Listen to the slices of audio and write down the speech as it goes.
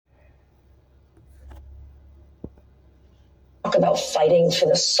about fighting for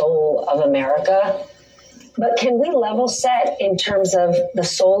the soul of America. But can we level set in terms of the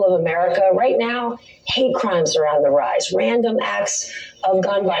soul of America? Right now, hate crimes are on the rise, random acts of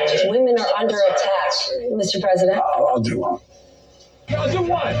gun violence. Women are under attack, Mr. President. I'll do one. I'll do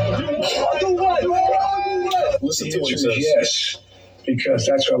what? Listen to what he says. Yes, because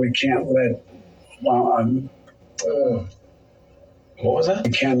that's why we can't let. What was that?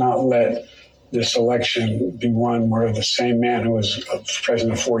 We cannot let this election be one where the same man who was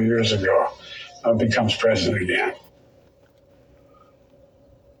president 4 years ago becomes president again.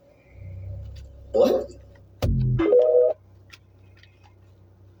 What? Can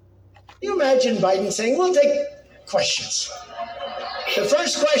you imagine Biden saying, we'll take questions. The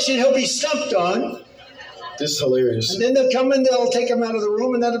first question he'll be stumped on. This is hilarious. And then they'll come and they'll take him out of the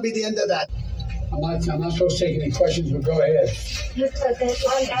room, and that'll be the end of that. I'm not supposed to take any questions, but go ahead. Mr. President,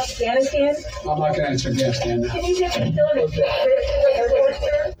 on Afghanistan? I'm not going to answer Afghanistan now. Can you just fill in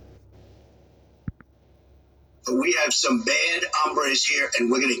the We have some bad hombres here, and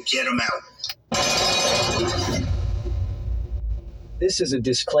we're going to get them out. This is a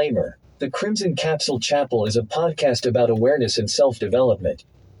disclaimer. The Crimson Capsule Chapel is a podcast about awareness and self-development.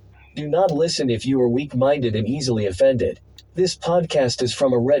 Do not listen if you are weak-minded and easily offended. This podcast is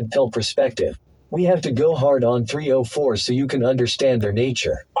from a red pill perspective. We have to go hard on 304 so you can understand their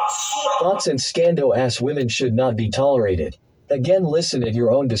nature. Thoughts and scando-ass women should not be tolerated. Again, listen at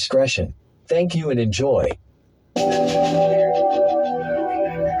your own discretion. Thank you and enjoy.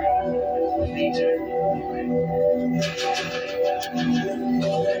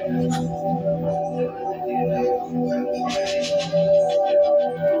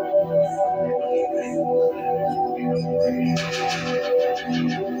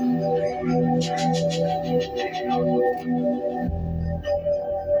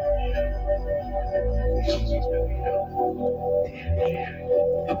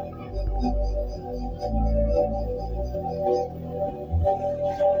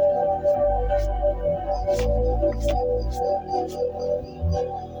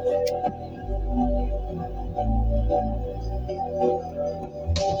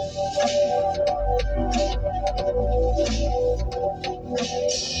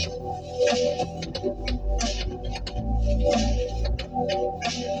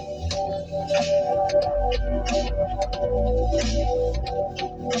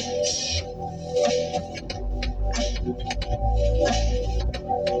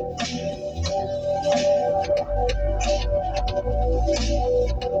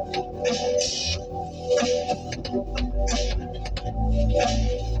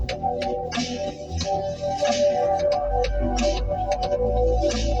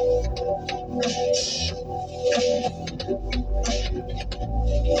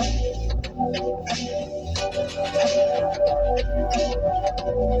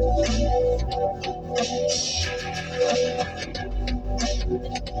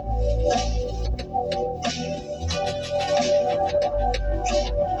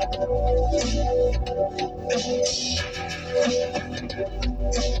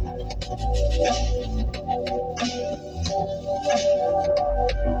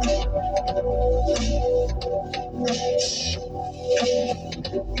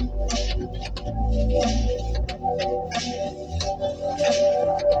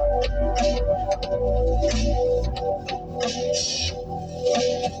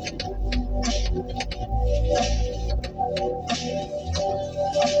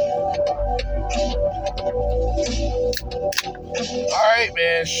 Alright,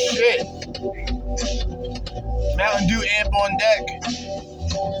 man, shit. Mountain Dew amp on deck.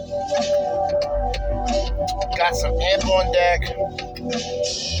 Got some amp on deck.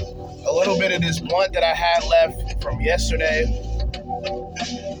 A little bit of this blunt that I had left from yesterday.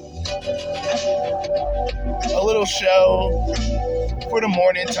 A little show for the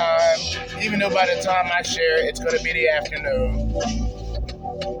morning time, even though by the time I share it, it's going to be the afternoon.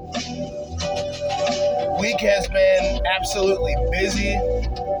 Week has been absolutely busy.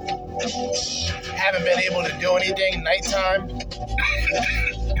 Haven't been able to do anything nighttime.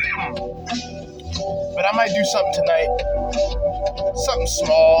 But I might do something tonight. Something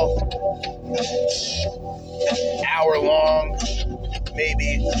small. Hour long,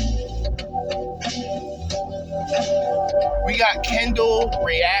 maybe. We got Kendall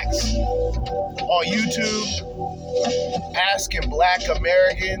Reacts on YouTube asking Black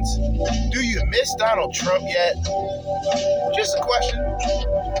Americans, do you miss Donald Trump yet? Just a question.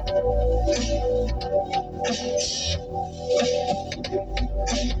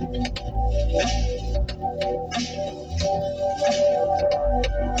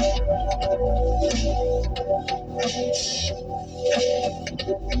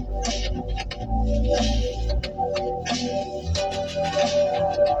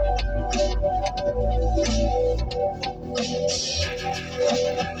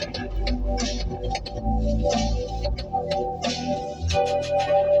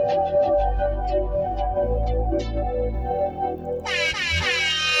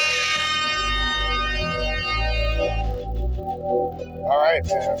 All right,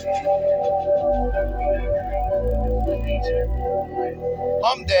 man.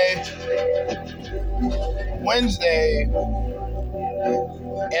 Hump day, Wednesday,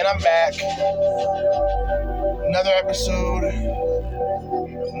 and I'm back. Another episode,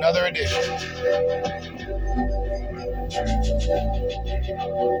 another edition.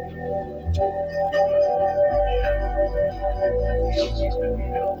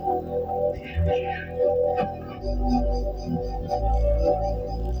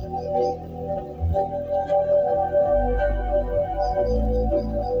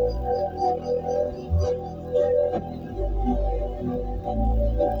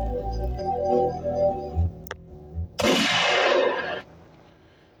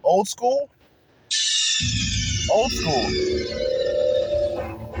 Old school? Old school.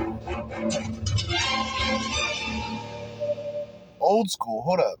 Old school.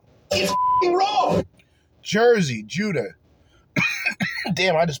 Hold up. It's wrong. Jersey, Judah.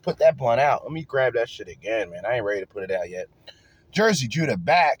 Damn, I just put that blunt out. Let me grab that shit again, man. I ain't ready to put it out yet. Jersey, Judah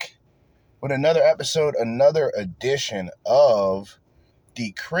back with another episode, another edition of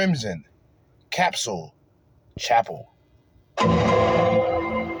the Crimson Capsule Chapel.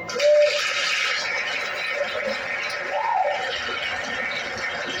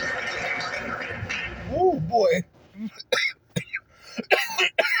 Oh, boy.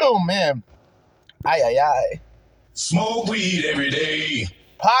 Oh, man. Aye, aye, aye. Smoke weed every day.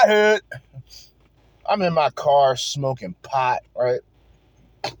 Pothead. I'm in my car smoking pot, right?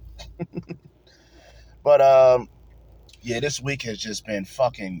 But, yeah, this week has just been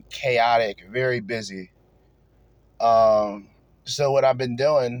fucking chaotic, very busy. So what I've been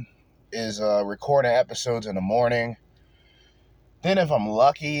doing is recording episodes in the morning. Then if I'm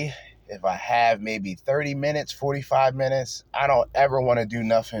lucky, if I have maybe 30 minutes, 45 minutes, I don't ever want to do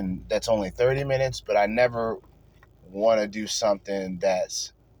nothing that's only 30 minutes, but I never want to do something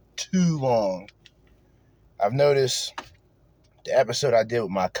that's too long. I've noticed the episode I did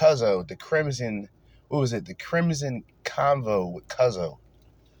with my Cuzzo, the Crimson Convo with Cuzzo.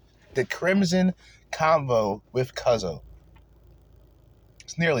 The Crimson Convo with Cuzzo.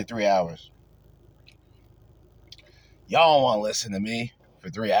 It's nearly 3 hours. Y'all don't want to listen to me for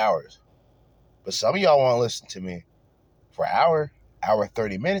 3 hours. But some of y'all want to listen to me for an hour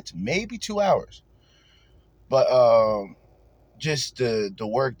 30 minutes, maybe 2 hours. But just the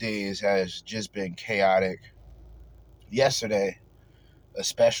work days has just been chaotic. Yesterday,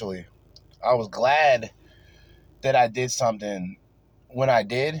 especially, I was glad that I did something when I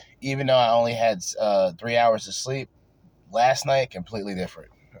did, even though I only had 3 hours of sleep. Last night, completely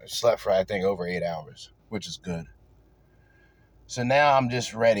different. I slept for, I think, over 8 hours, which is good. So now I'm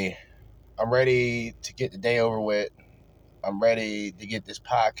just ready. I'm ready to get the day over with. I'm ready to get this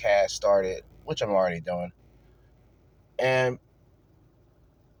podcast started, which I'm already doing. And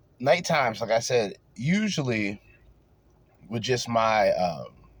night times, like I said, usually with just my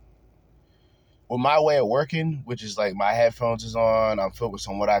way of working, which is like my headphones is on, I'm focused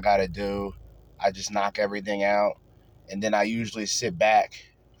on what I gotta do. I just knock everything out, and then I usually sit back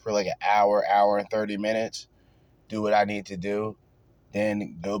for like an hour and 30 minutes, do what I need to do,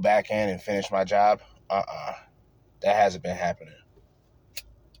 then go back in and finish my job. That hasn't been happening.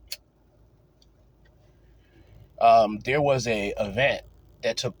 There was a event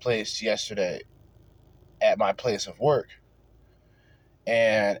that took place yesterday at my place of work.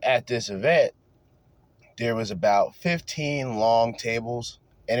 And at this event, there was about 15 long tables,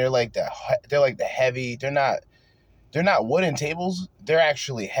 and they're like the heavy, they're not wooden tables, they're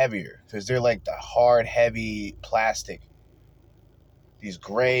actually heavier because they're like the hard, heavy plastic. These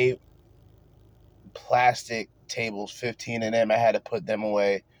gray plastic tables, 15 of them, I had to put them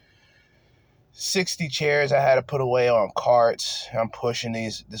away. 60 chairs I had to put away on carts. I'm pushing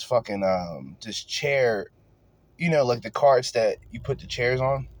this chair, you know, like the carts that you put the chairs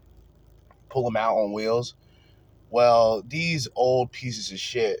on, pull them out on wheels. Well, these old pieces of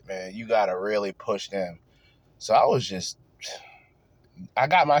shit, man, you gotta really push them. So I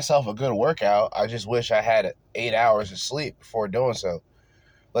got myself a good workout. I just wish I had 8 hours of sleep before doing so.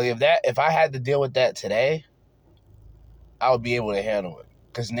 Like if I had to deal with that today, I would be able to handle it.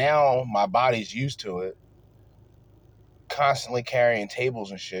 Because now my body's used to it. Constantly carrying tables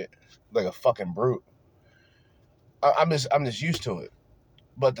and shit like a fucking brute. I'm just used to it.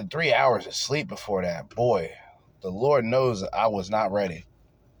 But the 3 hours of sleep before that, boy, the Lord knows I was not ready.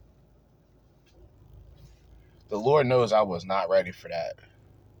 The Lord knows I was not ready for that.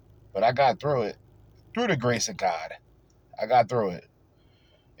 But I got through it. Through the grace of God. I got through it.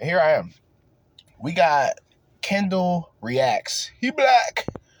 And here I am. We got Kendall Reacts. He black.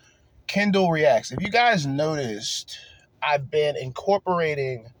 Kendall Reacts. If you guys noticed, I've been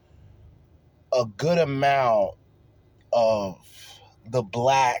incorporating a good amount of the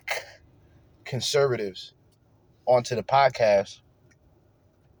black conservatives onto the podcast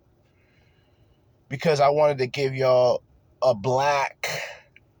because I wanted to give y'all a black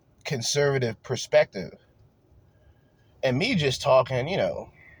conservative perspective. And me just talking, you know,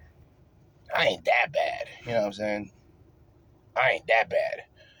 I ain't that bad. You know what I'm saying? I ain't that bad.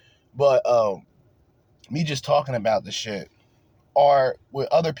 But me just talking about the shit, or with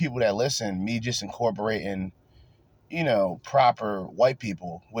other people that listen, me just incorporating, you know, proper white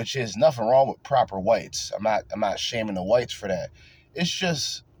people, which is nothing wrong with proper whites. I'm not shaming the whites for that. It's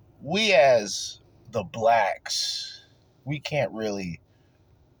just we as the blacks, we can't really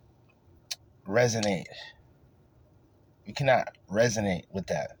resonate. We cannot resonate with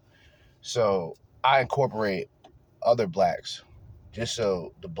that. So I incorporate other blacks just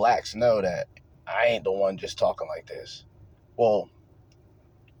so the blacks know that I ain't the one just talking like this. Well,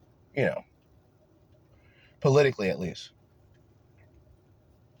 you know, politically at least.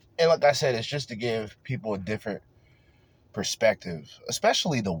 And like I said, it's just to give people a different perspective,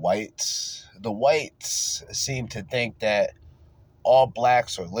 especially the whites. The whites seem to think that all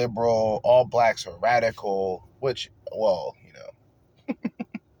blacks are liberal, all blacks are radical, which, well, you know,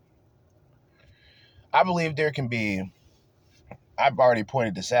 I believe there can be, I've already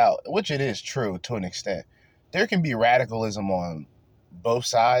pointed this out, which it is true to an extent. There can be radicalism on both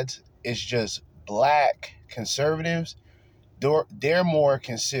sides. It's just black conservatives, they're more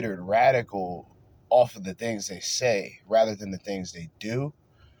considered radical off of the things they say rather than the things they do.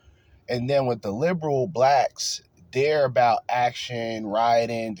 And then with the liberal blacks, they're about action,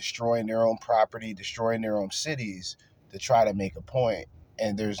 rioting, destroying their own property, destroying their own cities to try to make a point.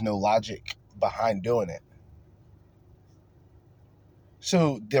 And there's no logic behind doing it.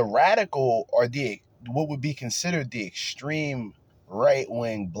 So the radical, or what would be considered the extreme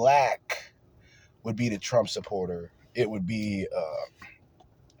right-wing black would be the Trump supporter. It would be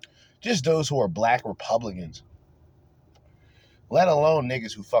just those who are black Republicans, let alone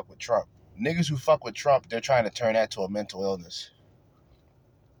niggas who fuck with Trump. Niggas who fuck with Trump, they're trying to turn that to a mental illness.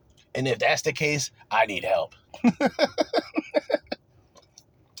 And if that's the case, I need help.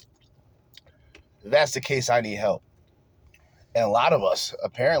 If that's the case, I need help. And a lot of us,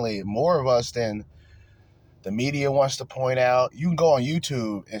 apparently more of us than the media wants to point out. You can go on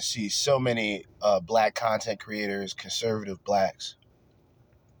YouTube and see so many black content creators, conservative blacks.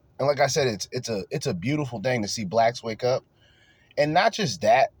 And like I said, it's a beautiful thing to see blacks wake up. And not just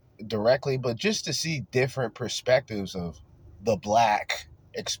that directly, but just to see different perspectives of the black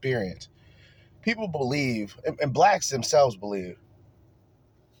experience. People believe, and blacks themselves believe,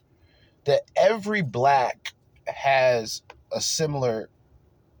 that every black has a similar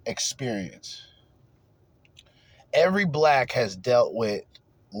experience. Every black has dealt with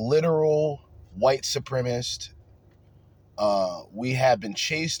literal white supremacists. We have been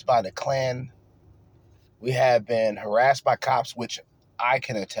chased by the Klan. We have been harassed by cops, which I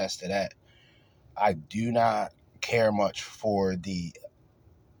can attest to that. I do not care much for the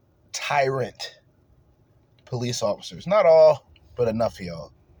tyrant police officers. Not all, but enough of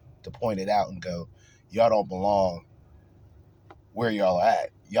y'all to point it out and go, y'all don't belong where y'all at.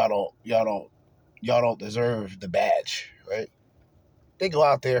 Y'all don't deserve the badge, right? They go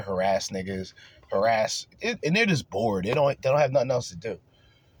out there, harass niggas, and they're just bored. They don't have nothing else to do.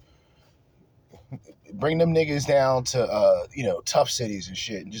 Bring them niggas down to tough cities and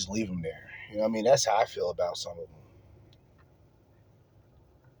shit, and just leave them there. You know what I mean? That's how I feel about some of them.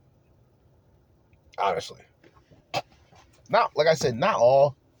 Honestly, not like I said, not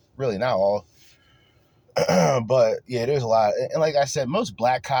all, really, not all. But yeah, there's a lot. And like I said, most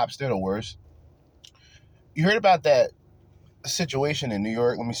black cops, they're the worst. You heard about that situation in New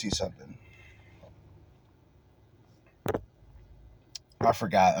York? Let me see something. I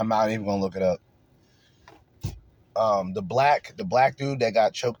forgot. I'm not even gonna look it up. The black dude that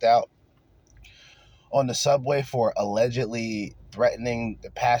got choked out on the subway for allegedly threatening the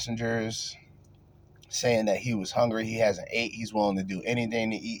passengers, saying that he was hungry, he hasn't ate, he's willing to do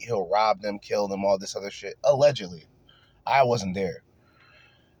anything to eat, he'll rob them, kill them, all this other shit. Allegedly. I wasn't there.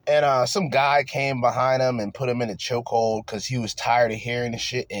 And some guy came behind him and put him in a chokehold because he was tired of hearing the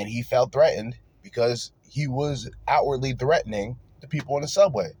shit, and he felt threatened because he was outwardly threatening the people in the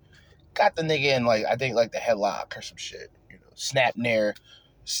subway. Got the nigga in, I think the headlock or some shit. Snap near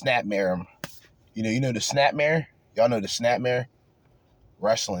him. You know the snapmare? Y'all know the snapmare?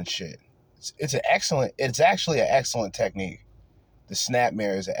 Wrestling shit. It's actually an excellent technique. The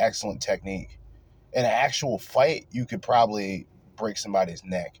snapmare is an excellent technique. In an actual fight, you could probably break somebody's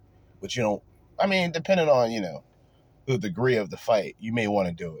neck. But depending on, the degree of the fight, you may want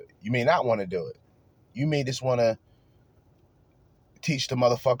to do it. You may not want to do it. You may just want to teach the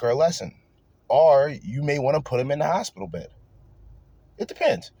motherfucker a lesson. Or you may want to put him in the hospital bed. It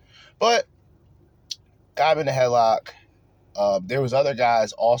depends. But got him in the headlock. There was other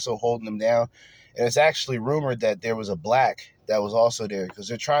guys also holding him down. And it's actually rumored that there was a black that was also there because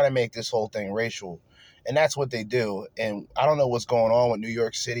they're trying to make this whole thing racial. And that's what they do. And I don't know what's going on with New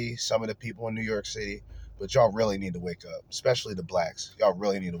York City, some of the people in New York City, but y'all really need to wake up, especially the blacks. Y'all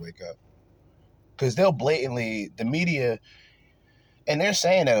really need to wake up. Because they'll blatantly, the media, and they're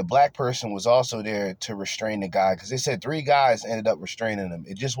saying that a black person was also there to restrain the guy because they said 3 guys ended up restraining him.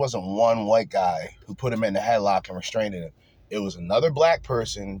 It just wasn't one white guy who put him in the headlock and restrained him. It was another black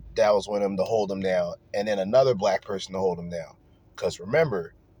person that was with him to hold him down, and then another black person to hold him down. Because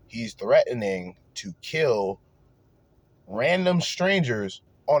remember, he's threatening to kill random strangers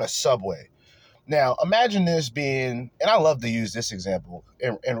on a subway. Now, imagine this being, and I love to use this example,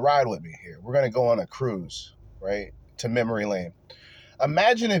 and ride with me here. We're going to go on a cruise, right, to memory lane.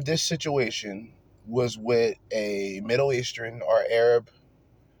 Imagine if this situation was with a Middle Eastern or Arab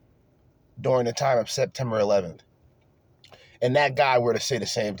during the time of September 11th, and that guy were to say the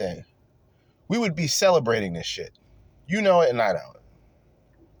same thing. We would be celebrating this shit. You know it and I don't.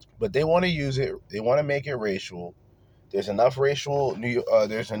 But they want to use it. They want to make it racial. There's enough racial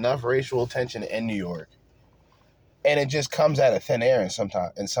tension in New York, and it just comes out of thin air in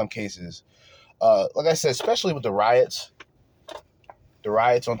some cases. Like I said, especially with the riots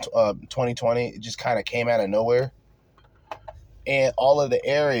on 2020, it just kind of came out of nowhere, and all of the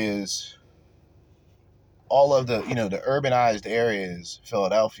areas, all of the the urbanized areas,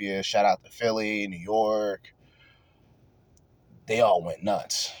 Philadelphia, shout out to Philly, New York, they all went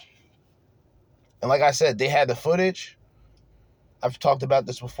nuts. And like I said, they had the footage. I've talked about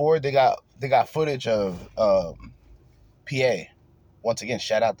this before. They got footage of PA. Once again,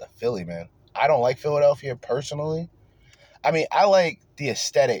 shout out to Philly, man. I don't like Philadelphia personally. I mean, I like the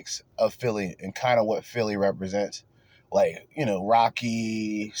aesthetics of Philly and kind of what Philly represents. Like,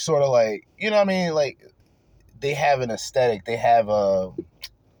 Rocky, sort of like, like they have an aesthetic. They have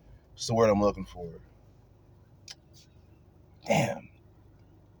what's the word I'm looking for? Damn.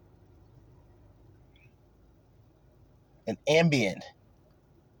 An ambient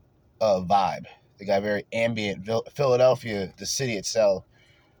vibe. They got very ambient. Philadelphia, the city itself,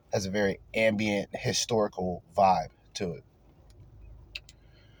 has a very ambient, historical vibe to it.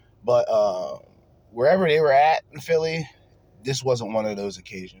 But wherever they were at in Philly, this wasn't one of those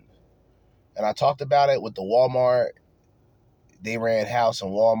occasions. And I talked about it with the Walmart. They ran house in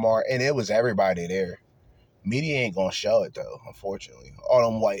Walmart, and it was everybody there. Media ain't gonna show it though, unfortunately.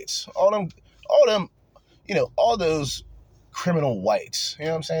 All them whites, all them, all those criminal whites, you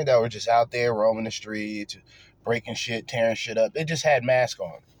know what I'm saying, that were just out there roaming the streets, breaking shit, tearing shit up. They just had masks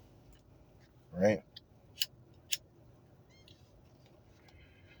on, right?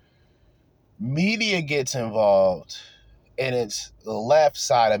 Media gets involved, and it's the left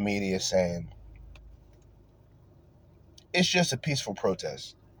side of media saying it's just a peaceful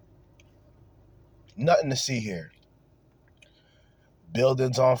protest. Nothing to see here.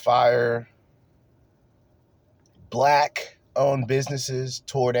 Buildings on fire. Black-owned businesses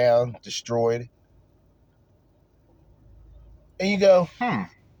tore down, destroyed. And you go,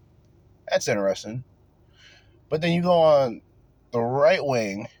 that's interesting. But then you go on the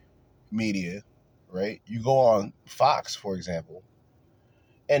right-wing media, right? You go on Fox, for example,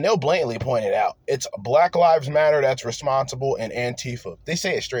 and they'll blatantly point it out. It's Black Lives Matter that's responsible and Antifa. They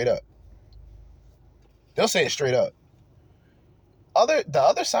say it straight up. They'll say it straight up. The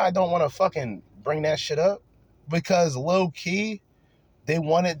other side don't want to fucking bring that shit up because low-key, they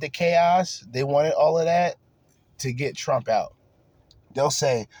wanted the chaos, they wanted all of that to get Trump out. They'll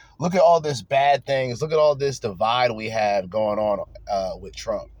say, look at all this bad things, look at all this divide we have going on with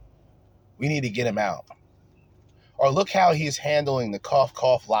Trump. We need to get him out. Or look how he's handling the cough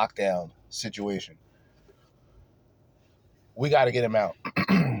lockdown situation. We got to get him out.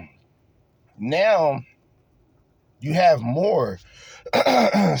 Now, you have more,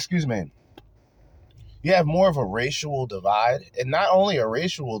 excuse me, you have more of a racial divide, and not only a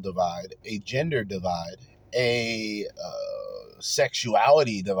racial divide, a gender divide, a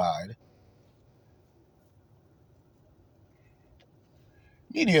sexuality divide.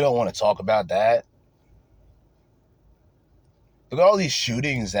 Media don't want to talk about that. Look at all these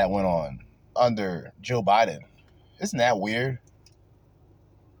shootings that went on. under Joe Biden. Isn't that weird?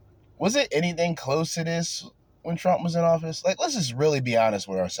 Was it anything close to this when Trump was in office? Like, let's just really be honest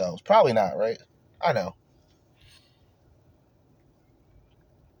with ourselves. Probably not, right? I know.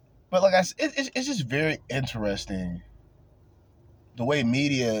 But like I said, it's just very interesting the way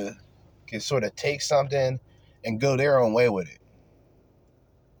media can sort of take something and go their own way with it.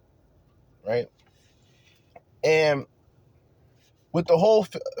 Right? And with the whole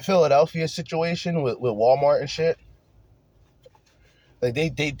Philadelphia situation with Walmart and shit, like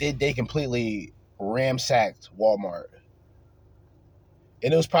they completely ramsacked Walmart.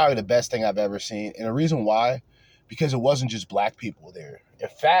 And it was probably the best thing I've ever seen. And the reason why, because it wasn't just black people there. In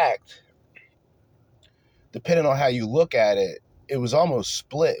fact, depending on how you look at it, it was almost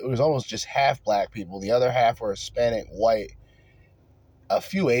split. It was almost just half black people. The other half were Hispanic, white, a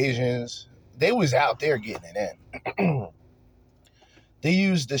few Asians. They was out there getting it in. They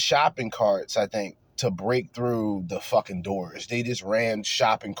used the shopping carts, I think, to break through the fucking doors. They just ran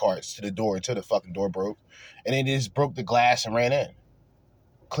shopping carts to the door until the fucking door broke. And they just broke the glass and ran in.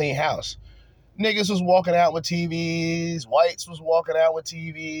 Clean house. Niggas was walking out with TVs. Whites was walking out with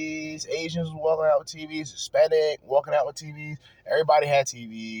TVs. Asians was walking out with TVs. Hispanic walking out with TVs. Everybody had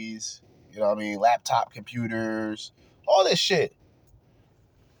TVs. You know what I mean? Laptop computers. All this shit.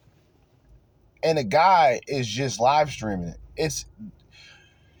 And the guy is just live streaming it.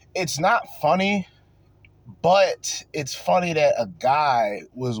 It's not funny, but it's funny that a guy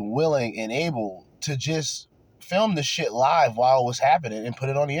was willing and able to just film the shit live while it was happening and put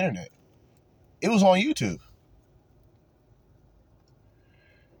it on the internet. It was on YouTube.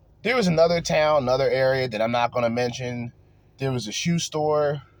 There was another town, another area that I'm not going to mention. There was a shoe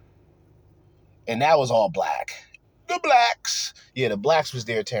store, and that was all black. The blacks. Yeah, the blacks was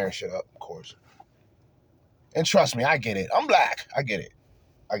there tearing shit up, of course. And trust me, I get it. I'm black. I get it.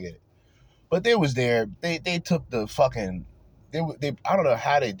 But they was there. They took the fucking... They I don't know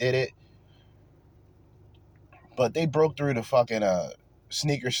how they did it, but they broke through the fucking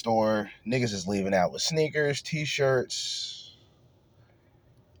sneaker store. Niggas is leaving out with sneakers, t-shirts.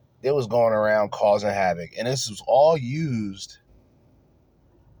 They was going around causing havoc. And this was all used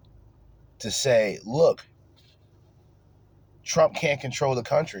to say, look, Trump can't control the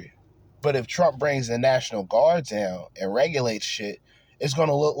country. But if Trump brings the National Guard down and regulates shit, it's going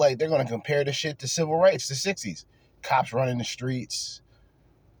to look like they're going to compare the shit to civil rights, the 60s. Cops running the streets.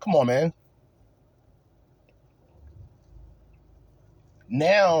 Come on, man.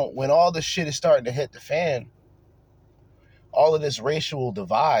 Now, when all the shit is starting to hit the fan, all of this racial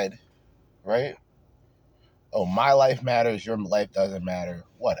divide, right? Oh, my life matters, your life doesn't matter,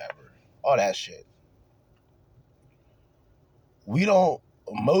 whatever. All that shit. We don't,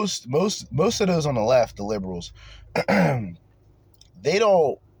 most of those on the left, the liberals, they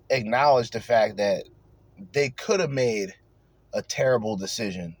don't acknowledge the fact that they could have made a terrible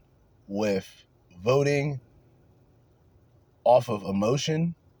decision with voting off of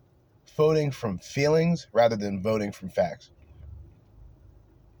emotion, voting from feelings rather than voting from facts.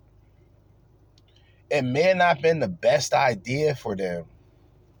 It may have not been the best idea for them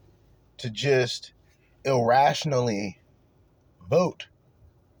to just irrationally vote,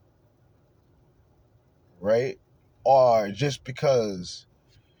 right? Or just because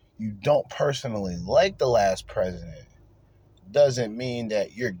you don't personally like the last president doesn't mean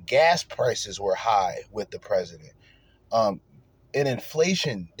that your gas prices were high with the president. And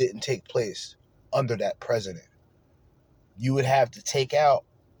inflation didn't take place under that president. You would have to take out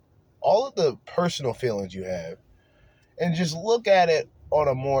all of the personal feelings you have and just look at it on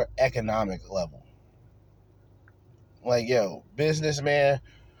a more economic level. Like, yo, businessman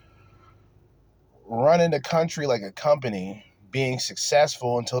running the country like a company, being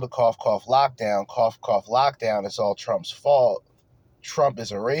successful until the cough, cough, lockdown, it's all Trump's fault. Trump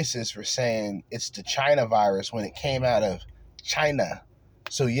is a racist for saying it's the China virus when it came out of China.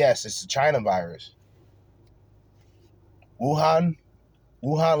 So yes, it's the China virus. Wuhan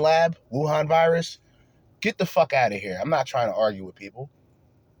lab, Wuhan virus. Get the fuck out of here. I'm not trying to argue with people.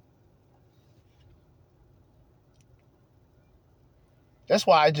 That's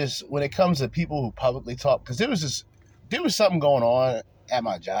why I just, when it comes to people who publicly talk, because there was something going on at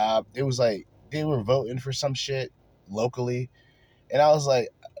my job. It was like they were voting for some shit locally, and I was like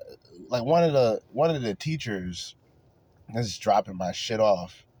one of the teachers, this is dropping my shit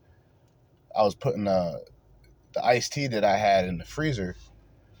off. I was putting the iced tea that I had in the freezer,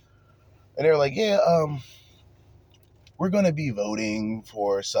 and they were like, "Yeah, we're gonna be voting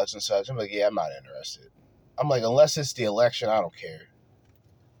for such and such." I'm like, "Yeah, I'm not interested." I'm like, unless it's the election, I don't care.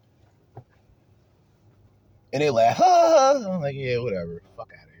 And they laugh. I'm like, yeah, whatever.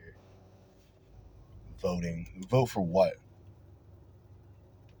 Fuck out of here. voting. Vote for what?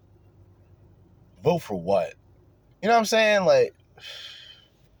 Vote for what? You know what I'm saying? Like,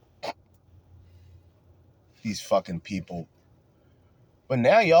 these fucking people. But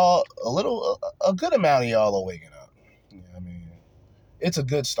now y'all, a good amount of y'all are waking up. You know what I mean? It's a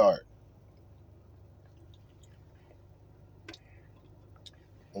good start.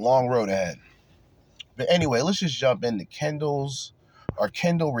 A long road ahead. But anyway, let's just jump into Kendall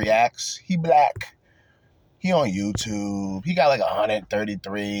Reacts. He black. He on YouTube. He got like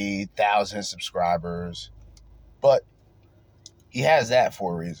 133,000 subscribers. But he has that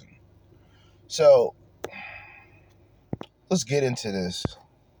for a reason. So, let's get into this.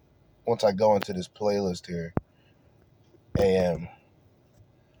 Once I go into this playlist here. AM.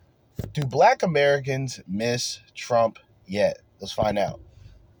 Do black Americans miss Trump yet? Let's find out.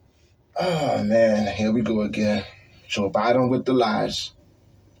 Oh, man, here we go again. Joe Biden with the lies.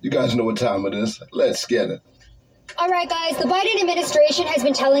 You guys know what time it is. Let's get it. All right, guys, the Biden administration has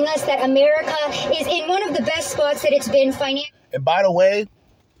been telling us that America is in one of the best spots that it's been financially. And by the way,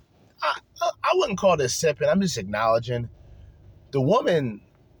 I wouldn't call this sipping. I'm just acknowledging the woman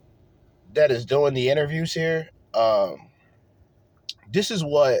that is doing the interviews here. This is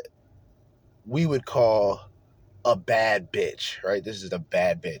what we would call a bad bitch, right? This is a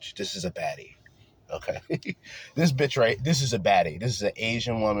bad bitch. This is a baddie. Okay. This bitch, right? This is a baddie. This is an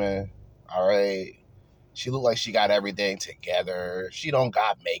Asian woman. All right. She look like she got everything together. She don't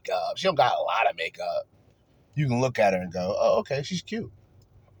got makeup. She don't got a lot of makeup. You can look at her and go, oh, okay, she's cute.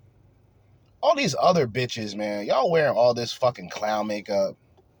 All these other bitches, man, y'all wearing all this fucking clown makeup.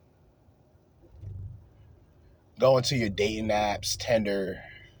 Going to your dating apps, Tinder,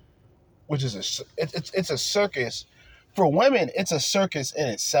 which is it's a circus. For women, it's a circus in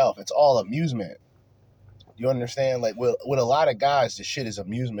itself. It's all amusement. You understand? Like with a lot of guys, this shit is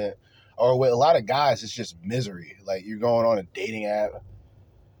amusement. Or with a lot of guys, it's just misery. Like you're going on a dating app,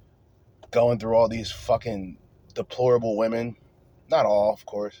 going through all these fucking deplorable women. Not all, of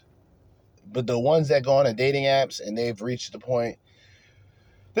course. But the ones that go on to dating apps and they've reached the point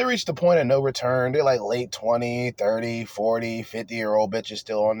of no return. They're like late 20, 30, 40, 50-year-old bitches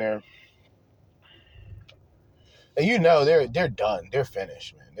still on there. And you know they're done. They're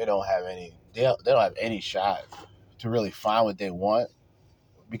finished, man. They don't have any shot to really find what they want.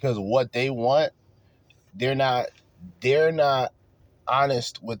 Because what they want, they're not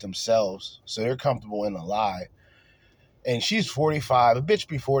honest with themselves. So they're comfortable in a lie. And she's 45, a bitch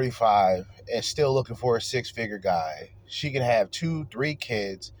be 45, and still looking for a 6-figure guy. She can have 2-3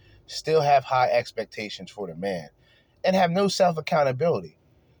 kids, still have high expectations for the man, and have no self-accountability.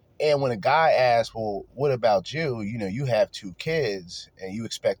 And when a guy asks, well, what about you? You know, you have 2 kids, and you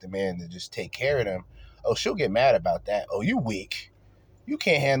expect a man to just take care of them. Oh, she'll get mad about that. Oh, you weak. You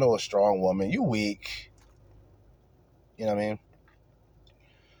can't handle a strong woman. You weak. You know what I mean?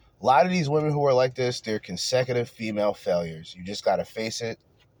 A lot of these women who are like this, they're consecutive female failures. You just got to face it,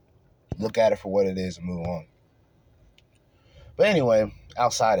 look at it for what it is, and move on. But anyway,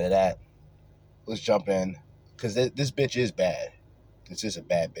 outside of that, let's jump in. Because this bitch is bad. This is a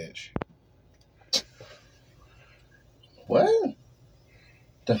bad bitch. Well,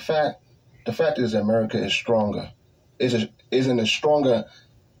 the fact is America is stronger. Is in a stronger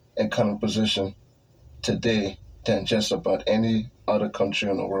economic position today than just about any other country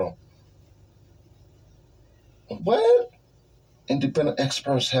in the world. Well, independent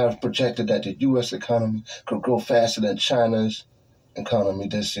experts have projected that the U.S. economy could grow faster than China's economy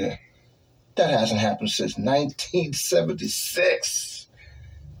this year. That hasn't happened since 1976.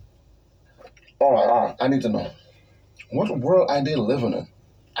 All right, I need to know. What world are they living in?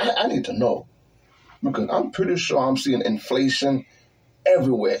 I need to know. Because I'm pretty sure I'm seeing inflation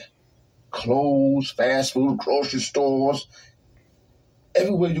everywhere. Clothes, fast food, grocery stores,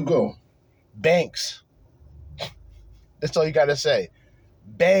 everywhere you go. Banks. That's all you got to say.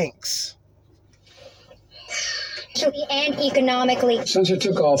 Banks. And economically. Since it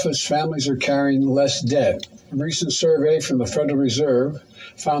took office, families are carrying less debt. A recent survey from the Federal Reserve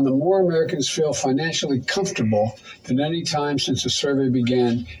found that more Americans feel financially comfortable than any time since the survey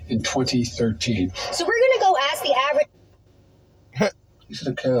began in 2013. So we're going to go ask the average. You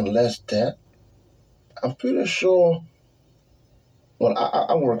said carrying less debt? I'm pretty sure. Well,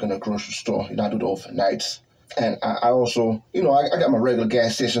 I work in a grocery store. I do the overnights. And I also, I got my regular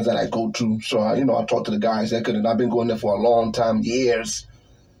gas stations that I go to. So, I talk to the guys there, and I've been going there for a long time, years.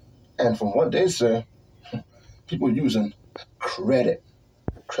 And from what they say, people using credit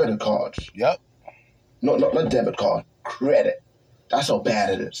cards. Yep. No, not debit card. Credit. That's how bad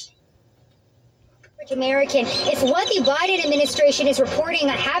it is. American if what the Biden administration is reporting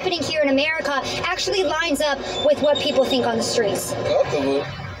happening here in America actually lines up with what people think on the streets. Comfortable?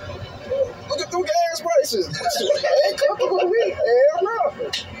 Look at them gas prices. Ain't comfortable with me. Hell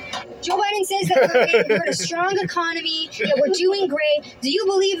no. Joe Biden says that we're in a strong economy, that we're doing great. Do you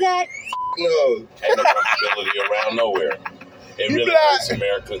believe that? No. Ain't no comfortability around nowhere. It He really black. hurts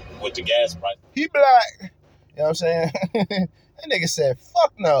America with the gas price. He black. You know what I'm saying? That nigga said,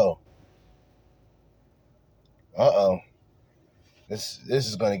 fuck no. Uh-oh. This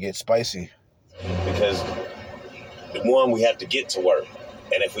is gonna get spicy. Because one, we have to get to work.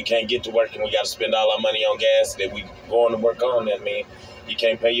 And if we can't get to work and we got to spend all our money on gas that we going to work on, that means you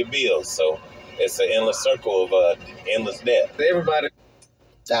can't pay your bills. So it's an endless circle of endless debt. Everybody.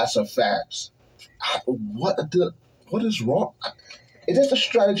 That's a fact. What is wrong? Is this a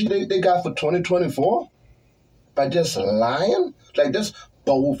strategy they got for 2024? By just lying? Like this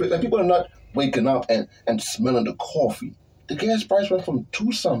bold, like people are not waking up and smelling the coffee. The gas price went from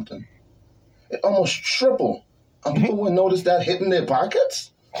 2-something. It almost tripled. And people wouldn't notice that hitting their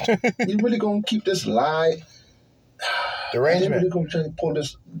pockets? You really gonna keep this lie? Derangement. They really gonna try to pull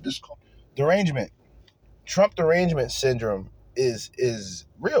this Derangement. Trump derangement syndrome is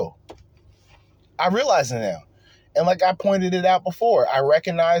real. I realize it now. And like I pointed it out before, I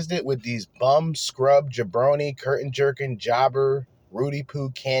recognized it with these bum, scrub, jabroni, curtain jerking, jobber, Rudy Poo,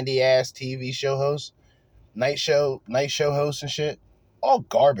 candy ass TV show hosts, night show hosts and shit. All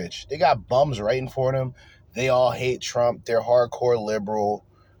garbage. They got bums writing for them. They all hate Trump. They're hardcore liberal.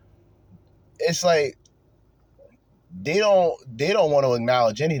 It's like they don't want to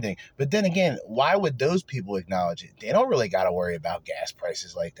acknowledge anything. But then again, why would those people acknowledge it? They don't really got to worry about gas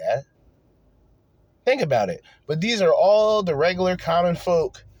prices like that. Think about it. But these are all the regular common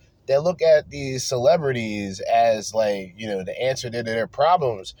folk that look at these celebrities as like, you know, the answer to their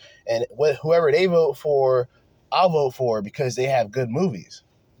problems. And whoever they vote for, I'll vote for because they have good movies.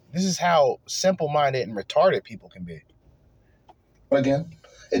 This is how simple-minded and retarded people can be. Again,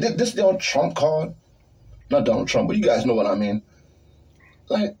 this is the Trump card. Not Donald Trump, but you guys know what I mean.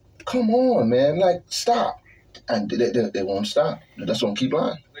 Like, come on, man. Like, stop. And they won't stop. They just won't keep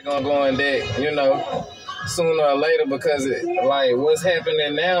lying. They're going to go in debt, you know, sooner or later because, like, what's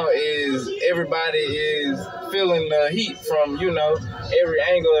happening now is everybody is feeling the heat from, you know, every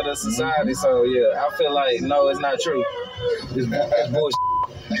angle of the society. So, yeah, I feel like, no, it's not true. It's bullshit.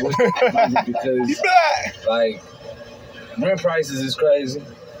 Because, like, rent prices is crazy.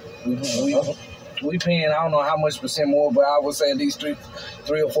 We paying, I don't know how much percent more, but I would say at least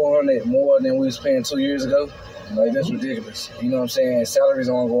 300 or 400 more than we was paying 2 years ago. Like, that's ridiculous. You know what I'm saying? Salaries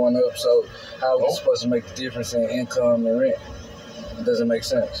aren't going up, so how are we supposed to make the difference in income and rent? It doesn't make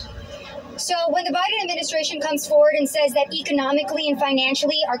sense. So when the Biden administration comes forward and says that economically and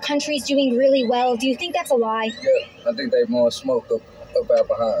financially our country's doing really well, do you think that's a lie? Yeah, I think they blowing smoke up our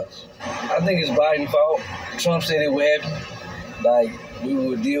behinds. I think it's Biden's fault. Trump said it would happen. Like, we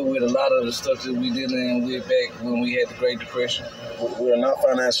would deal with a lot of the stuff that we dealing with back when we had the Great Depression. We're not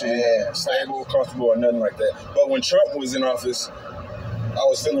financially stable, comfortable, or nothing like that. But when Trump was in office, I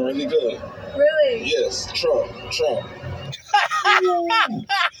was feeling really good. Really? Yes, Trump.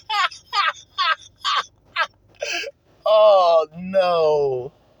 Oh,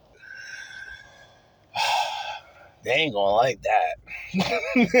 no. They ain't gonna like that.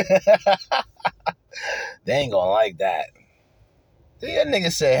 They ain't gonna like that. That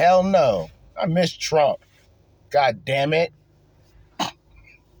nigga said, hell no. I miss Trump. God damn it. And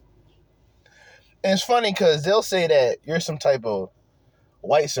it's funny because they'll say that you're some type of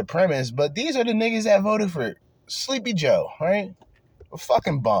white supremacist, but these are the niggas that voted for Sleepy Joe, right? A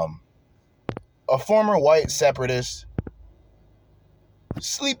fucking bum. A former white separatist.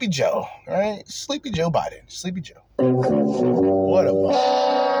 Sleepy Joe, right? Sleepy Joe Biden. Sleepy Joe. What a bum.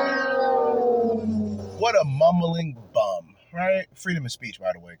 What a mumbling bum, right? Freedom of speech,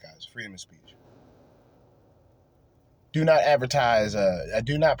 by the way, guys. Freedom of speech. Do not advertise,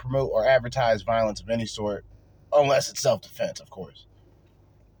 do not promote or advertise violence of any sort unless it's self-defense, of course.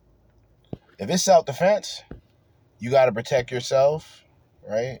 If it's self-defense, you got to protect yourself,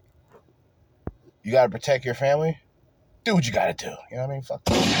 right? You got to protect your family. Do what you got to do. You know what I mean? Fuck.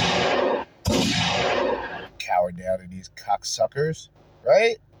 Cower down to these cocksuckers,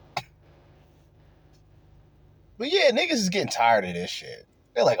 right? But yeah, niggas is getting tired of this shit.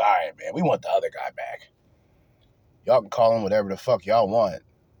 They're like, all right, man, we want the other guy back. Y'all can call him whatever the fuck y'all want,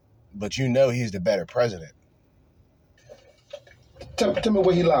 but you know he's the better president. Tell me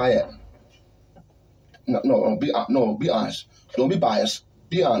where he lie at. No, be honest. Don't be biased.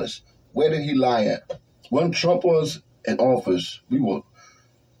 Be honest. Where did he lie at? When Trump was in office,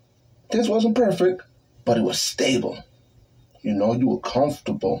 things wasn't perfect, but it was stable. You know, you were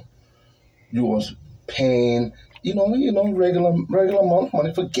comfortable. You was paying, regular amount of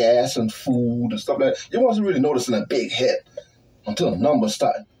money for gas and food and stuff like that. You wasn't really noticing a big hit until the numbers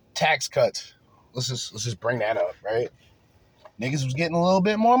started. Tax cuts. Let's just bring that up, right? Niggas was getting a little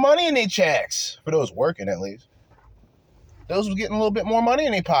bit more money in their checks, for those working at least. Those was getting a little bit more money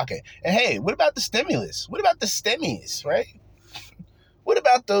in their pocket. And hey, what about the stimulus? What about the stemmies, right? What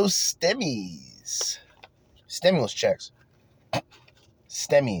about those stemmies? Stimulus checks.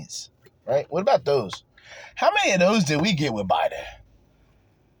 Stemmies, right? What about those? How many of those did we get with Biden?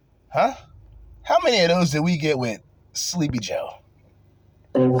 Huh? How many of those did we get with Sleepy Joe?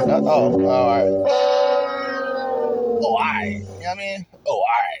 All right. Oh, all right. You know what I mean? Oh, all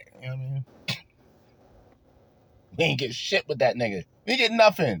right. You know what I mean? We ain't get shit with that nigga. We get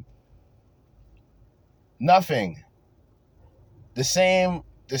nothing. Nothing. The same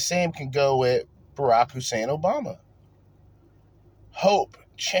can go with Barack Hussein Obama. Hope,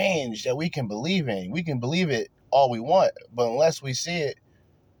 change that we can believe in. We can believe it all we want, but unless we see it,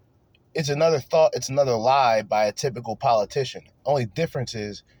 it's another thought, it's another lie by a typical politician. Only difference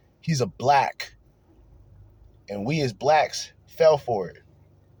is he's a black, and we as blacks fell for it.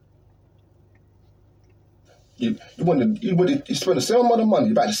 You spend the same amount of money,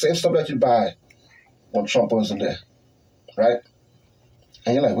 you buy the same stuff that you buy when Trump wasn't there, right?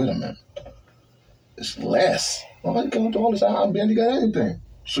 And you're like, wait a minute, it's less. Why you can't do all this? I barely got anything.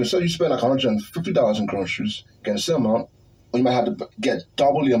 So you spend like $150 in groceries, get the same amount, or you might have to get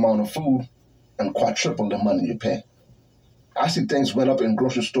double the amount of food and quadruple the money you pay. I see things went up in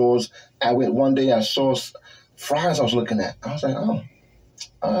grocery stores. I went one day, I saw fries I was looking at. I was like,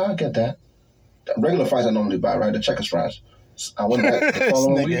 I get that. The regular fries I normally buy, right? The Checkers fries. I went back the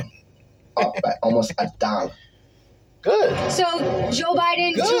following week, up by almost $1. Good. So, Joe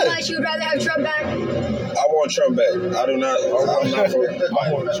Biden, too much, you'd rather have Trump back? I want Trump back. I do not. I'm not for it.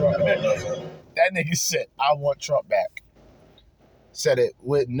 I want Trump back. That nigga said, I want Trump back. Said it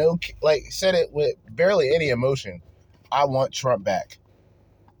with said it with barely any emotion. I want Trump back.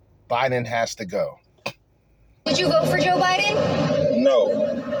 Biden has to go. Did you vote for Joe Biden? No.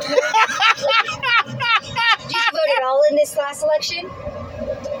 Did you vote at all in this last election?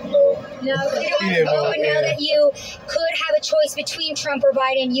 No. No, you don't have to vote, but now that you could have a choice between Trump or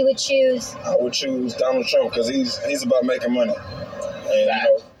Biden, you would choose? I would choose Donald Trump because he's about making money.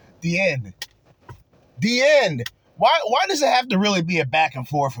 And, The end. The end. Why does it have to really be a back and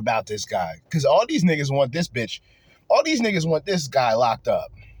forth about this guy? Because all these niggas want this bitch. All these niggas want this guy locked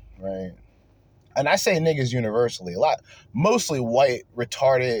up, right? And I say niggas universally. Mostly white,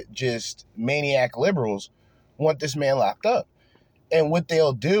 retarded, just maniac liberals want this man locked up. And what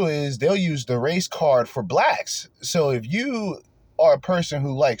they'll do is they'll use the race card for blacks. So if you are a person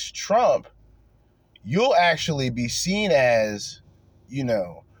who likes Trump, you'll actually be seen as,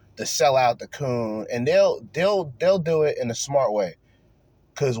 the sellout, the coon, and they'll do it in a smart way.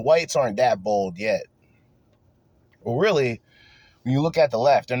 Because whites aren't that bold yet. Well, really, when you look at the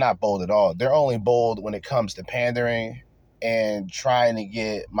left, they're not bold at all. They're only bold when it comes to pandering and trying to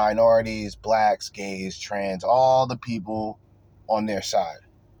get minorities, blacks, gays, trans, all the people on their side.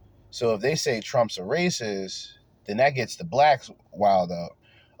 So if they say Trump's a racist, then that gets the blacks wild up.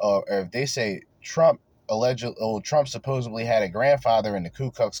 Or if they say Trump supposedly had a grandfather in the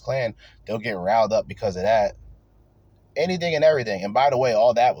Ku Klux Klan, they'll get riled up because of that. Anything and everything. And by the way,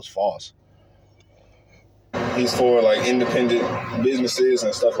 all that was false. he's for independent businesses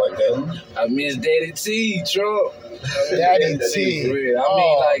and stuff like that. I miss Daddy T, Trump. Daddy T.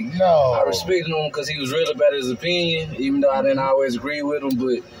 I respect him because he was real about his opinion, even though I didn't always agree with him,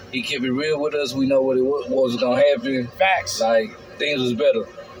 but he kept it real with us. We know what was going to happen. Facts. Things was better.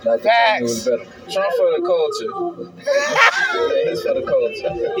 Facts. Was better. Trump for the culture. Yeah, he's for the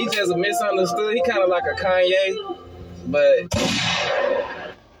culture. He just misunderstood. He kind of like a Kanye, but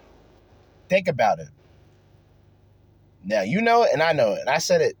think about it. Now, you know it and I know it. And I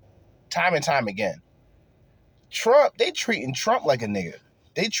said it time and time again. Trump, they treating Trump like a nigga.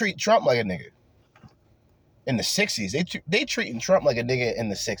 They treat Trump like a nigga. In the 60s. They treating Trump like a nigga in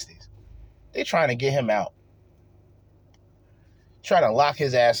the 60s. They trying to get him out. Trying to lock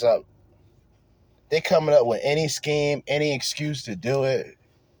his ass up. They coming up with any scheme, any excuse to do it.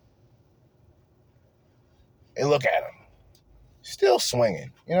 And look at him. Still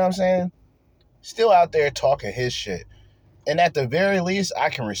swinging. You know what I'm saying? Still out there talking his shit. And at the very least, I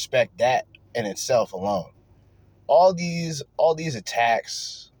can respect that in itself alone. All these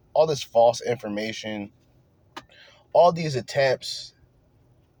attacks, all this false information, all these attempts,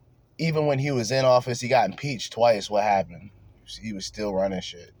 even when he was in office, he got impeached twice. What happened? He was still running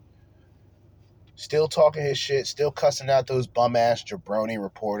shit. Still talking his shit, still cussing out those bum-ass jabroni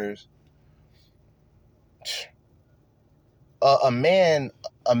reporters. A man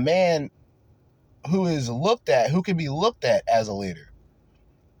who can be looked at as a leader.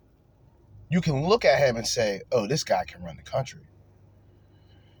 You can look at him and say, oh, this guy can run the country.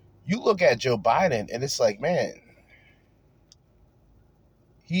 You look at Joe Biden and it's like, man,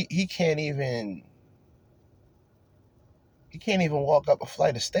 he can't even walk up a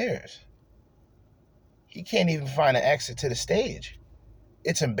flight of stairs. He can't even find an exit to the stage.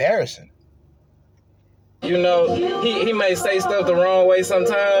 It's embarrassing. You know, he may say stuff the wrong way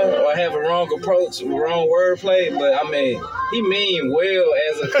sometimes or have a wrong approach, wrong wordplay, but I mean, he mean well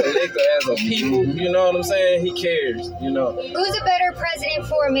as a collector, as a people, you know what I'm saying? He cares, you know. Who's a better president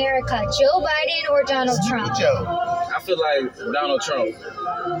for America, Joe Biden or Donald Trump? I feel like Donald Trump.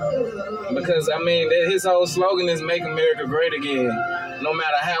 Because, I mean, his whole slogan is make America great again, no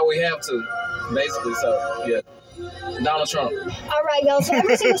matter how we have to, basically, so, yeah. Donald Trump. All right, y'all. So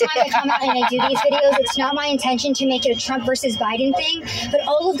every single time I come out and I do these videos, it's not my intention to make it a Trump versus Biden thing, but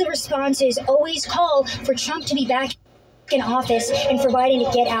all of the responses always call for Trump to be back in office and for Biden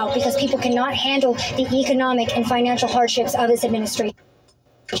to get out because people cannot handle the economic and financial hardships of this administration.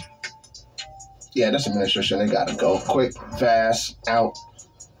 Yeah, this administration, they got to go quick, fast, out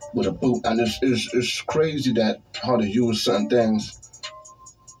with a boot. And it's crazy that how they use certain things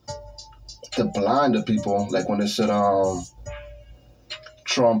to blind the people, like when they said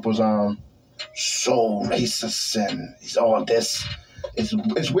Trump was so racist and he's all this. It's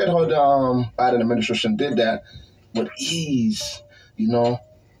weird how the Biden administration did that with ease, you know.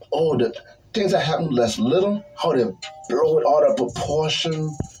 All the things that happened less little, how they blow it out of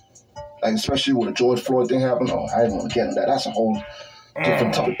proportion, like especially when the George Floyd thing happened. Oh, I didn't want to get into that. That's a whole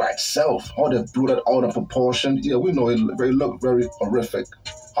different topic by itself. How they blew that out of proportion. Yeah, we know it looked very horrific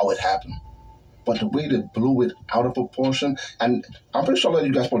how it happened. But the way they blew it out of proportion, and I'm pretty sure that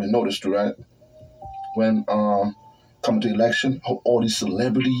you guys probably noticed, right? When coming to the election, how all these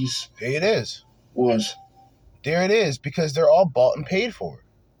celebrities There it is, because they're all bought and paid for.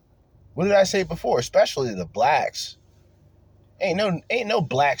 What did I say before? Especially the blacks. Ain't no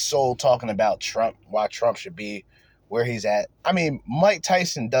black soul talking about Trump, why Trump should be where he's at. I mean, Mike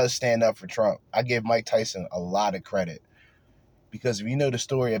Tyson does stand up for Trump. I give Mike Tyson a lot of credit. Because if you know the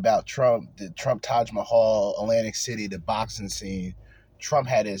story about Trump, the Trump Taj Mahal, Atlantic City, the boxing scene, Trump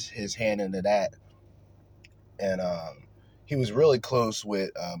had his hand into that. And he was really close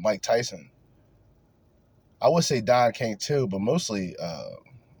with Mike Tyson. I would say Don King too, but mostly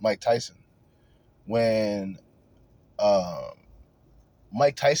Mike Tyson. When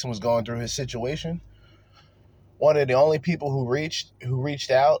Mike Tyson was going through his situation, one of the only people who reached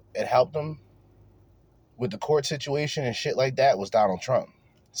out and helped him with the court situation and shit like that was Donald Trump.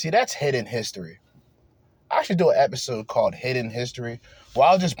 See, that's hidden history. I should do an episode called Hidden History, where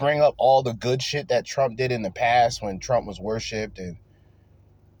I'll just bring up all the good shit that Trump did in the past when Trump was worshipped and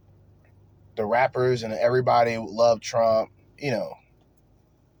the rappers and everybody loved Trump, you know.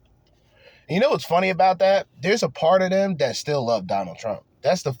 And you know what's funny about that? There's a part of them that still love Donald Trump.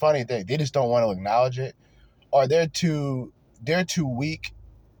 That's the funny thing. They just don't want to acknowledge it, or they're too weak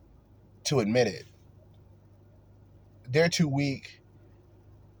to admit it. They're too weak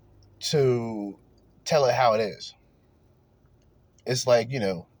to tell it how it is. It's like, you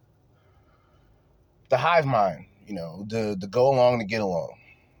know, the hive mind, you know, the go along to get along,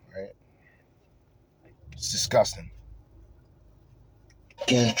 right? It's disgusting.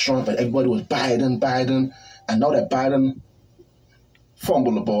 Against Trump, and everybody was Biden. And now that Biden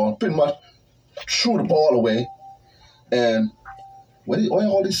fumbled the ball, pretty much threw the ball away. And where are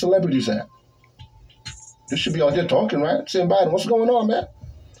all these celebrities at? They should be out there talking, right? Saying, Biden, what's going on, man?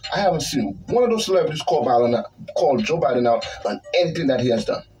 I haven't seen one of those celebrities call Joe Biden out on anything that he has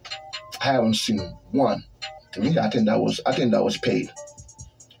done. I haven't seen one. To me, I think that was paid.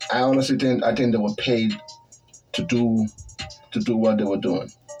 I honestly think they were paid to do what they were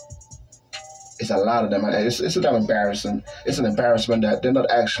doing. It's a lot of them. It's a damn embarrassing. It's an embarrassment that they're not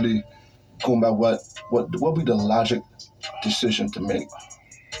actually going by what would be the logic decision to make.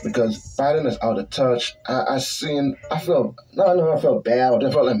 Because Biden is out of touch. I felt bad.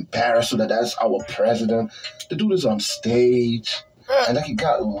 I felt embarrassed that that's our president. The dude is on stage, and like he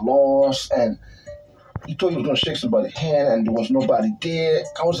got lost, and he thought he was going to shake somebody's hand, and there was nobody there.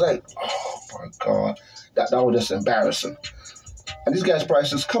 I was like, oh my God, that was just embarrassing. And these guys probably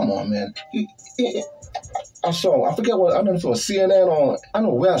says, come on, man. I forget what, I don't know if it was CNN or, I don't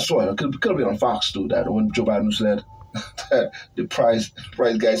know where I saw it. It could have been on Fox too, that when Joe Biden said that the price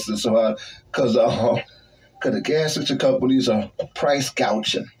guys is so hard because the gas station companies are price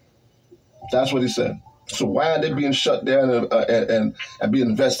gouging. That's what he said. So why are they being shut down and being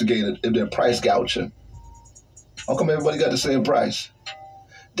investigated if they're price gouging? How come everybody got the same price?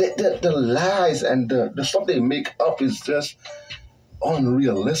 The lies and the stuff they make up is just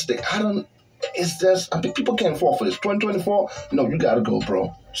unrealistic. People can't fall for this. 2024, no, you gotta go,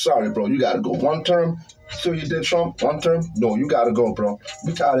 bro. Sorry, bro, you gotta go. One term, so you did Trump, one term, no, you gotta go, bro.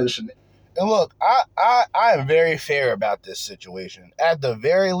 We tired of this shit. And look, I am very fair about this situation. At the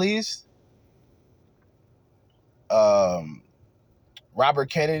very least, Robert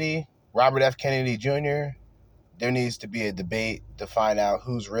F. Kennedy Jr., there needs to be a debate to find out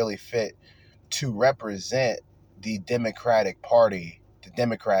who's really fit to represent the Democratic Party, the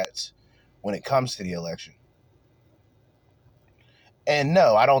Democrats, when it comes to the election. And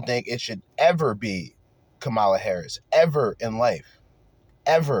no, I don't think it should ever be Kamala Harris, ever in life.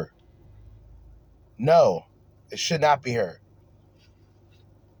 Ever. No, it should not be her.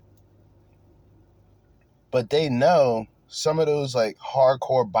 But they know, some of those like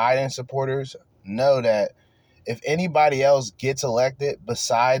hardcore Biden supporters know that if anybody else gets elected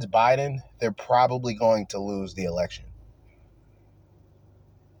besides Biden, they're probably going to lose the election.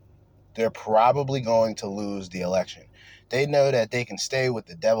 They're probably going to lose the election. They know that they can stay with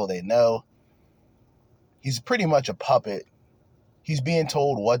the devil they know. He's pretty much a puppet. He's being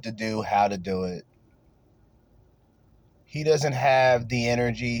told what to do, how to do it. He doesn't have the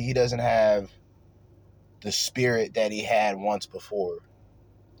energy. He doesn't have the spirit that he had once before.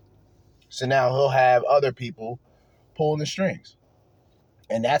 So now he'll have other people pulling the strings.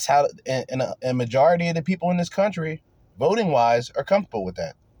 And that's how a majority of the people in this country, voting-wise, are comfortable with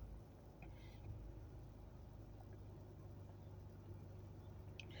that.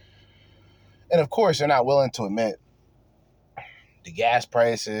 And of course, they're not willing to admit the gas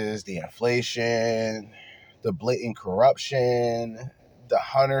prices, the inflation, the blatant corruption, the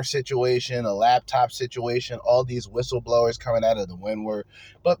Hunter situation, the laptop situation, all these whistleblowers coming out of the woodwork.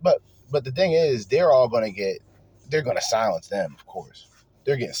 But the thing is, they're going to silence them, of course.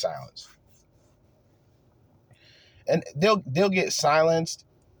 They're getting silenced. And they'll get silenced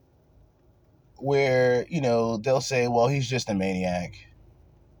where, they'll say, well, he's just a maniac.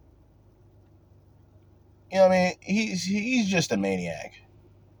 You know what I mean? He's just a maniac.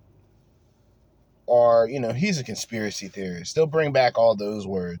 Or, he's a conspiracy theorist. They'll bring back all those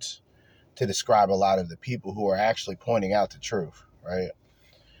words to describe a lot of the people who are actually pointing out the truth, right?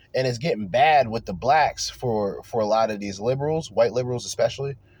 And it's getting bad with the blacks for a lot of these liberals, white liberals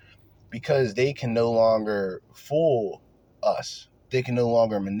especially, because they can no longer fool us. They can no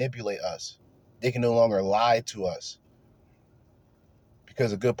longer manipulate us. They can no longer lie to us.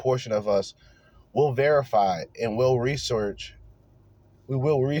 Because a good portion of us will verify and will research. We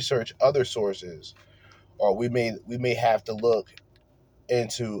will research other sources, or we may have to look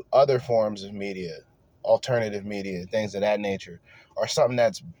into other forms of media, alternative media, things of that nature, or something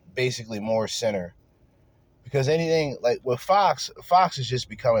that's basically more center. Because anything like with Fox is just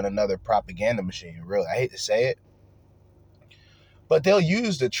becoming another propaganda machine, really. I hate to say it. But they'll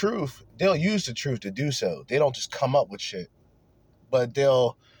use the truth. They'll use the truth to do so. They don't just come up with shit. But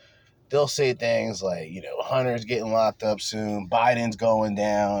they'll say things like, Hunter's getting locked up soon, Biden's going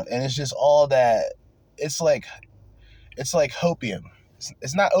down, and it's just all that. It's like hopium.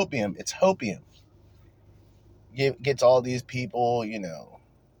 It's not opium, it's hopium. Gets all these people,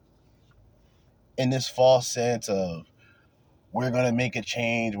 in this false sense of, we're going to make a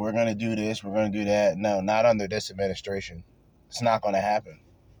change, we're going to do this, we're going to do that. No, not under this administration. It's not going to happen.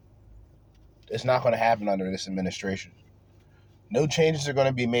 It's not going to happen under this administration. No changes are going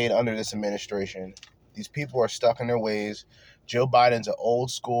to be made under this administration. These people are stuck in their ways. Joe Biden's an old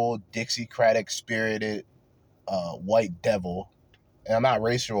school, Dixiecratic spirited white devil. And I'm not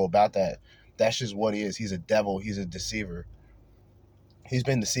racial about that. That's just what he is. He's a devil. He's a deceiver. He's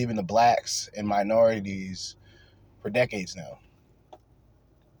been deceiving the blacks and minorities for decades now.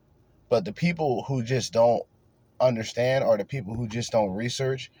 But the people who just don't understand, or the people who just don't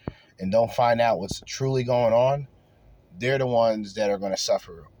research and don't find out what's truly going on, they're the ones that are going to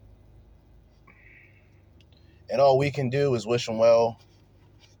suffer. And all we can do is wish them well.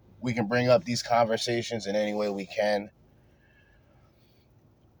 We can bring up these conversations in any way we can.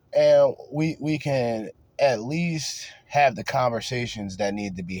 And we can at least have the conversations that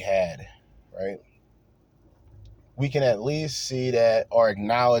need to be had, right? We can at least see that, or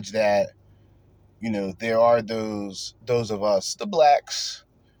acknowledge that, there are those of us, the blacks,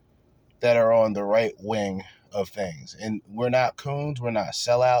 that are on the right wing of things. And we're not coons, we're not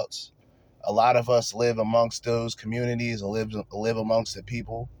sellouts. A lot of us live amongst those communities and live amongst the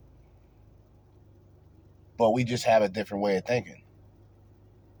people. But we just have a different way of thinking.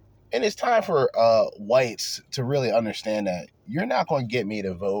 And it's time for whites to really understand that you're not going to get me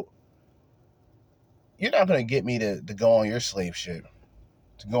to vote. You're not going to get me to go on your slave ship,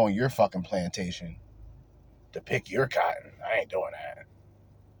 to go on your fucking plantation, to pick your cotton. I ain't doing that.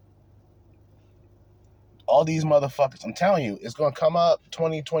 All these motherfuckers, I'm telling you, it's going to come up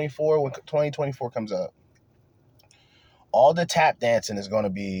 2024 when 2024 comes up. All the tap dancing is going to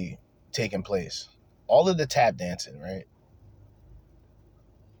be taking place. All of the tap dancing, right?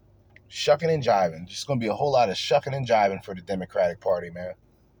 Shucking and jiving. Just going to be a whole lot of shucking and jiving for the Democratic Party, man.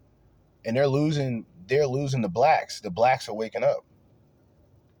 And they're losing the blacks. The blacks are waking up.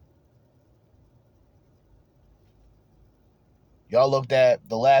 Y'all looked at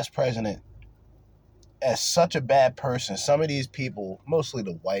the last president as such a bad person. Some of these people, mostly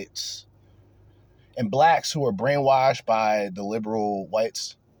the whites and blacks who are brainwashed by the liberal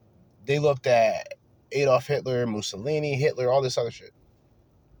whites, they looked at Adolf Hitler, Mussolini, Hitler, all this other shit.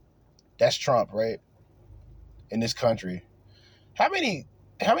 That's Trump, right? In this country. How many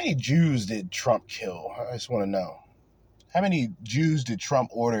Jews did Trump kill? I just want to know. How many Jews did Trump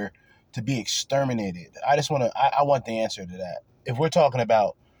order to be exterminated? I want the answer to that. If we're talking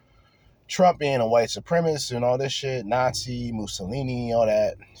about Trump being a white supremacist and all this shit, Nazi, Mussolini, all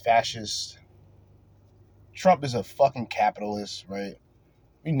that, fascist. Trump is a fucking capitalist, right?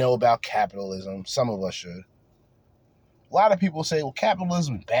 We know about capitalism. Some of us should. A lot of people say, well,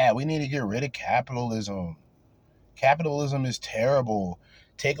 capitalism is bad. We need to get rid of capitalism. Capitalism is terrible.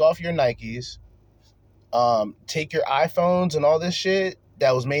 Take off your Nikes. Take your iPhones and all this shit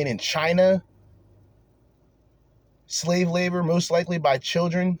that was made in China. Slave labor, most likely by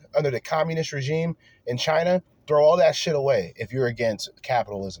children under the communist regime in China. Throw all that shit away if you're against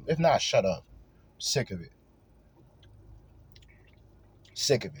capitalism. If not, shut up. Sick of it.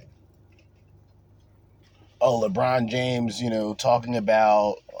 Sick of it. Oh, LeBron James, talking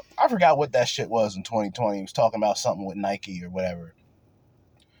about, I forgot what that shit was in 2020. He was talking about something with Nike or whatever.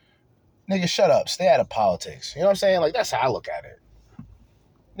 Nigga, shut up. Stay out of politics. You know what I'm saying? Like, that's how I look at it.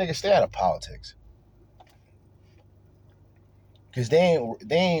 Nigga, stay out of politics. Because they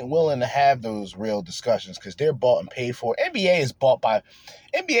ain't willing to have those real discussions because they're bought and paid for. NBA is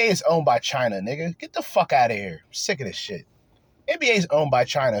owned by China, nigga. Get the fuck out of here. I'm sick of this shit. NBA is owned by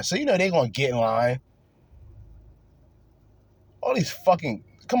China, so they're going to get in line. All these fucking...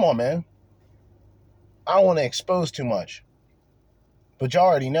 Come on, man. I don't want to expose too much. But y'all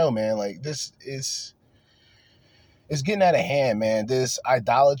already know, man, like, this is... It's getting out of hand, man. This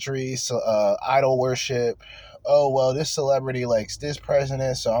idolatry, idol worship... Oh, well, this celebrity likes this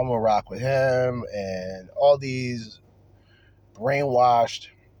president, so I'm going to rock with him. And all these brainwashed,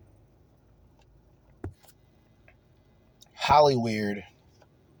 Hollywood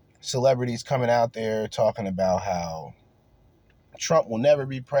celebrities coming out there talking about how Trump will never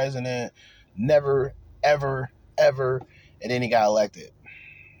be president, never, ever, ever. And then he got elected.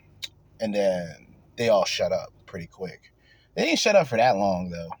 And then they all shut up pretty quick. They didn't shut up for that long,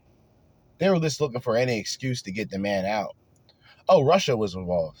 though. They were just looking for any excuse to get the man out. Oh, Russia was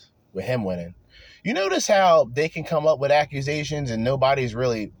involved with him winning. You notice how they can come up with accusations and nobody's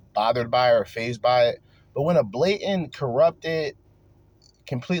really bothered by it or fazed by it? But when a blatant, corrupted,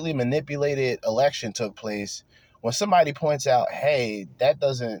 completely manipulated election took place, when somebody points out, hey, that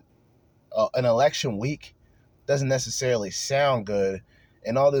doesn't, an election week doesn't necessarily sound good,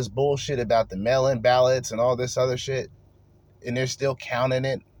 and all this bullshit about the mail-in ballots and all this other shit, and they're still counting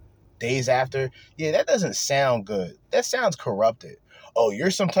it days after, yeah, that doesn't sound good. That sounds corrupted. Oh,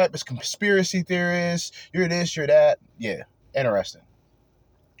 you're some type of conspiracy theorist. You're this, you're that. Yeah, interesting.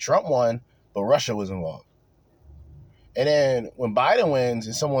 Trump won, but Russia was involved. And then when Biden wins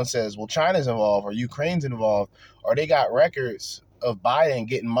and someone says, well, China's involved or Ukraine's involved, or they got records of Biden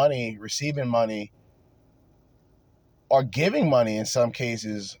getting money, receiving money, or giving money in some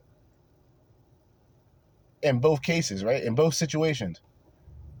cases, in both cases, right? In both situations.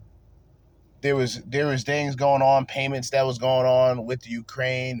 There was things going on, payments that was going on with the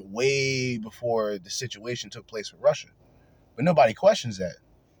Ukraine way before the situation took place with Russia. But nobody questions that.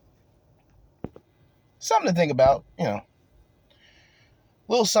 Something to think about, A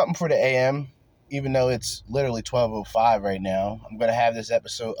little something for the AM, even though it's literally 12:05 right now. I'm going to have this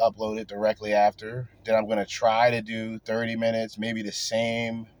episode uploaded directly after. Then I'm going to try to do 30 minutes, maybe the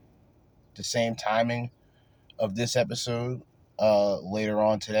same timing of this episode later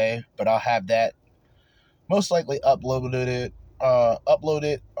on today. But I'll have that most likely uploaded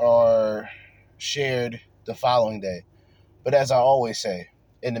or shared the following day. But as I always say,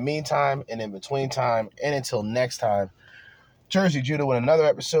 in the meantime and in between time and until next time, Jersey Judah with another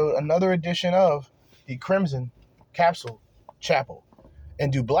episode, another edition of the Crimson Capsule Chapel.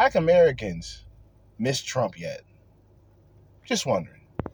 And do Black Americans miss Trump yet? Just wondering.